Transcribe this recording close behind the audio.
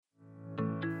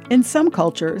In some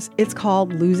cultures, it's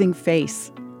called losing face.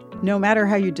 No matter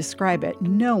how you describe it,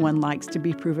 no one likes to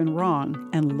be proven wrong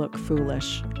and look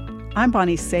foolish. I'm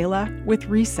Bonnie Sala with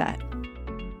Reset.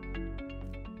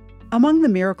 Among the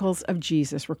miracles of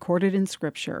Jesus recorded in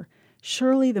Scripture,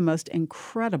 surely the most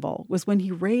incredible was when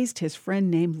he raised his friend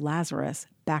named Lazarus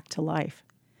back to life.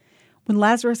 When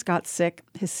Lazarus got sick,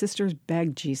 his sisters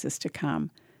begged Jesus to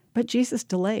come, but Jesus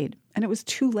delayed, and it was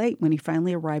too late when he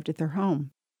finally arrived at their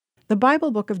home. The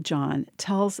Bible book of John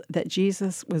tells that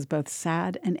Jesus was both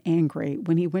sad and angry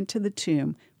when he went to the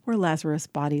tomb where Lazarus'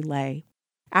 body lay.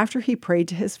 After he prayed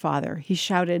to his Father, he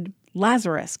shouted,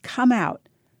 "Lazarus, come out!"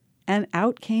 And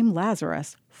out came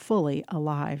Lazarus, fully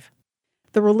alive.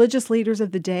 The religious leaders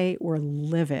of the day were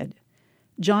livid.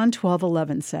 John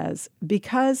 12:11 says,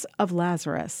 "Because of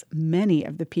Lazarus, many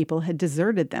of the people had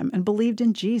deserted them and believed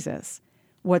in Jesus.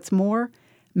 What's more,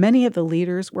 many of the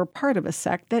leaders were part of a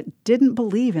sect that didn't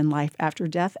believe in life after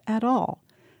death at all.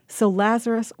 So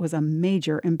Lazarus was a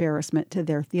major embarrassment to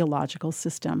their theological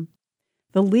system.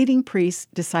 The leading priests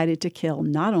decided to kill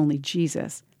not only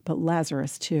Jesus, but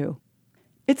Lazarus too.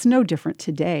 It's no different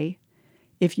today.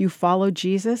 If you follow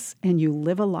Jesus and you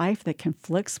live a life that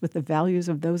conflicts with the values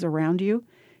of those around you,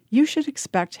 you should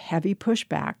expect heavy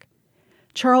pushback.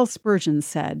 Charles Spurgeon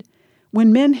said,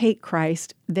 "When men hate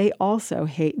Christ, they also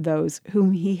hate those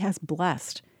whom he has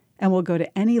blessed and will go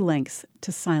to any lengths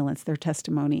to silence their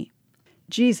testimony."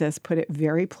 Jesus put it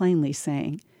very plainly,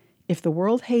 saying, "If the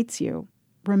world hates you,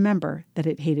 remember that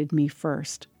it hated me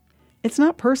first." It's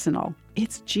not personal.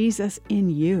 It's Jesus in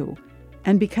you.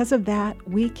 And because of that,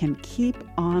 we can keep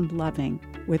on loving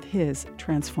with his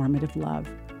transformative love.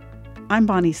 I'm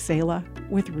Bonnie Sala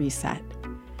with Reset.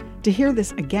 To hear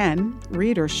this again,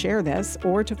 read or share this,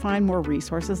 or to find more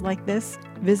resources like this,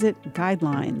 visit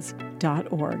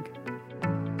guidelines.org.